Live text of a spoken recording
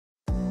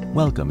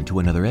Welcome to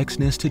another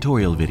Exness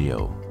tutorial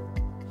video.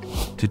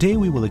 Today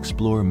we will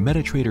explore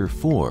MetaTrader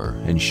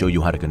 4 and show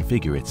you how to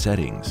configure its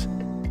settings.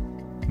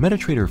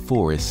 MetaTrader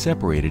 4 is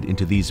separated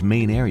into these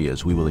main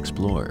areas we will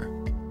explore: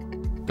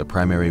 the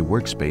primary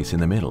workspace in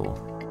the middle,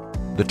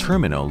 the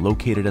terminal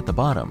located at the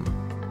bottom,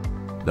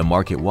 the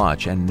Market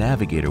Watch and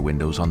Navigator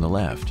windows on the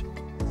left.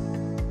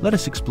 Let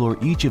us explore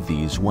each of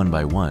these one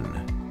by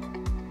one.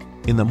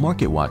 In the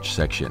Market Watch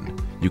section,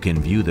 you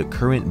can view the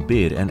current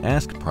bid and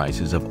ask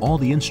prices of all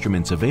the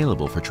instruments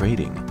available for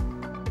trading.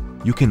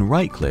 You can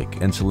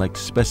right-click and select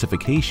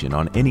Specification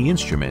on any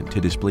instrument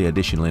to display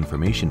additional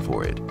information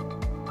for it.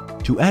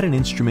 To add an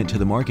instrument to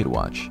the Market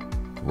Watch,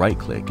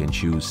 right-click and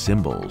choose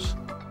Symbols.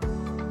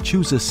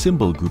 Choose a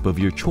symbol group of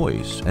your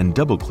choice and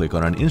double-click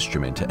on an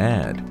instrument to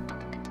add.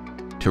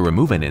 To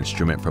remove an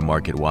instrument from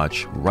Market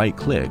Watch,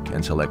 right-click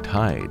and select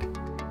Hide.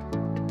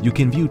 You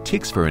can view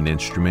ticks for an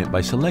instrument by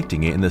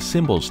selecting it in the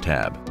Symbols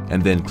tab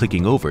and then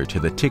clicking over to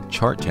the Tick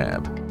Chart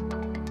tab.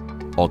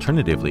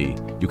 Alternatively,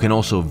 you can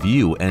also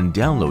view and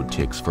download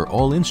ticks for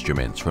all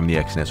instruments from the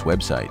Exness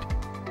website.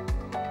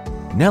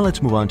 Now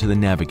let's move on to the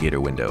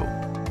Navigator window.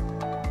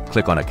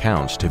 Click on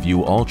Accounts to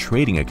view all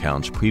trading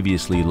accounts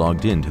previously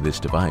logged in to this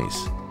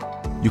device.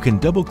 You can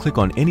double-click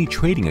on any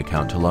trading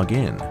account to log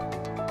in.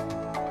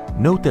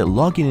 Note that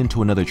logging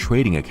into another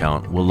trading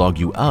account will log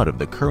you out of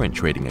the current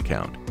trading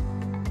account.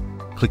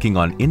 Clicking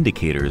on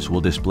Indicators will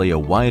display a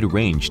wide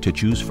range to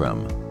choose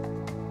from.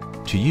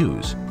 To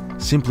use,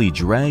 simply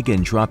drag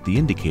and drop the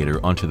indicator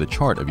onto the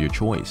chart of your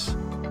choice.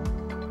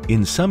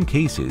 In some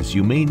cases,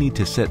 you may need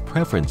to set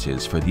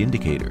preferences for the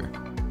indicator.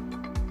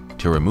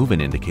 To remove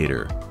an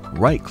indicator,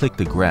 right-click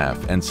the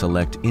graph and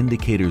select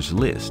Indicators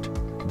List,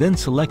 then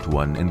select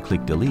one and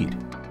click Delete.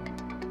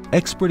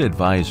 Expert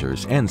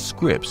advisors and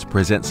scripts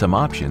present some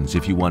options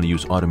if you want to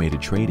use automated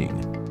trading.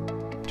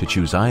 To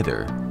choose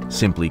either,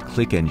 simply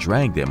click and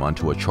drag them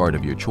onto a chart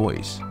of your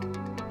choice.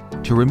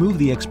 To remove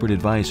the Expert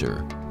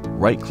Advisor,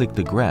 right-click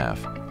the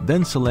graph,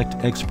 then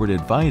select Expert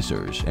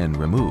Advisors and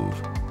Remove.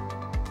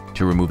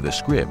 To remove the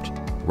script,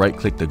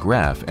 right-click the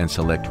graph and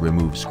select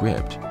Remove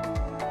Script.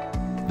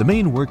 The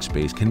main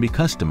workspace can be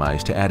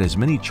customized to add as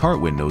many chart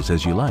windows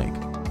as you like.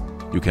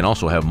 You can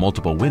also have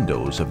multiple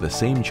windows of the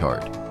same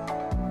chart.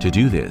 To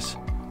do this,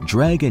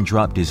 drag and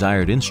drop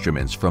desired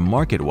instruments from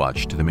Market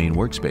Watch to the main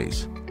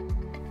workspace.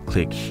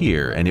 Click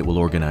here and it will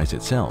organize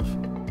itself.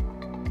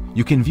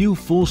 You can view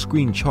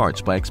full-screen charts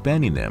by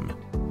expanding them.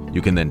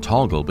 You can then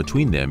toggle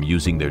between them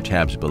using their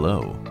tabs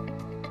below.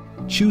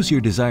 Choose your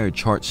desired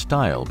chart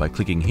style by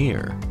clicking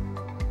here.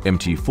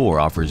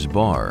 MT4 offers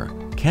bar,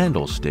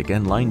 candlestick,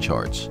 and line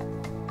charts.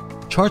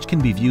 Charts can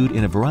be viewed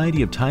in a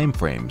variety of time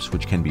frames,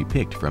 which can be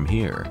picked from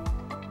here.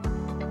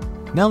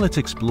 Now let's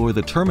explore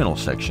the Terminal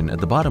section at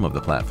the bottom of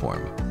the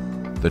platform.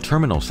 The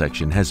Terminal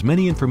section has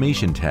many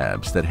information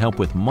tabs that help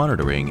with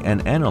monitoring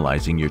and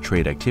analyzing your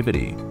trade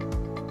activity.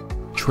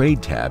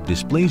 Trade tab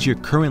displays your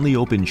currently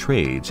open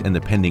trades and the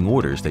pending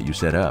orders that you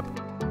set up.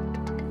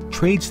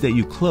 Trades that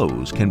you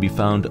close can be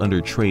found under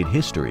Trade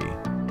History.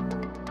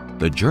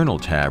 The Journal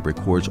tab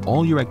records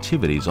all your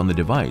activities on the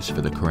device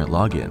for the current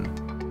login.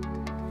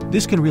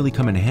 This can really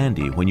come in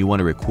handy when you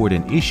want to record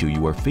an issue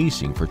you are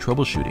facing for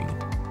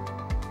troubleshooting.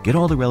 Get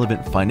all the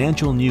relevant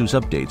financial news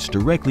updates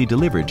directly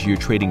delivered to your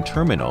trading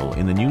terminal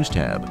in the News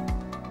tab.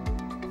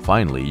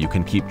 Finally, you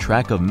can keep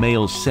track of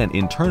mails sent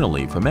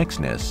internally from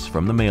Exness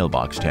from the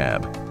Mailbox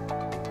tab.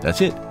 That's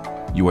it.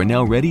 You are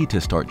now ready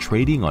to start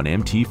trading on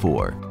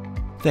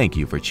MT4. Thank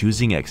you for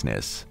choosing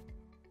Exness.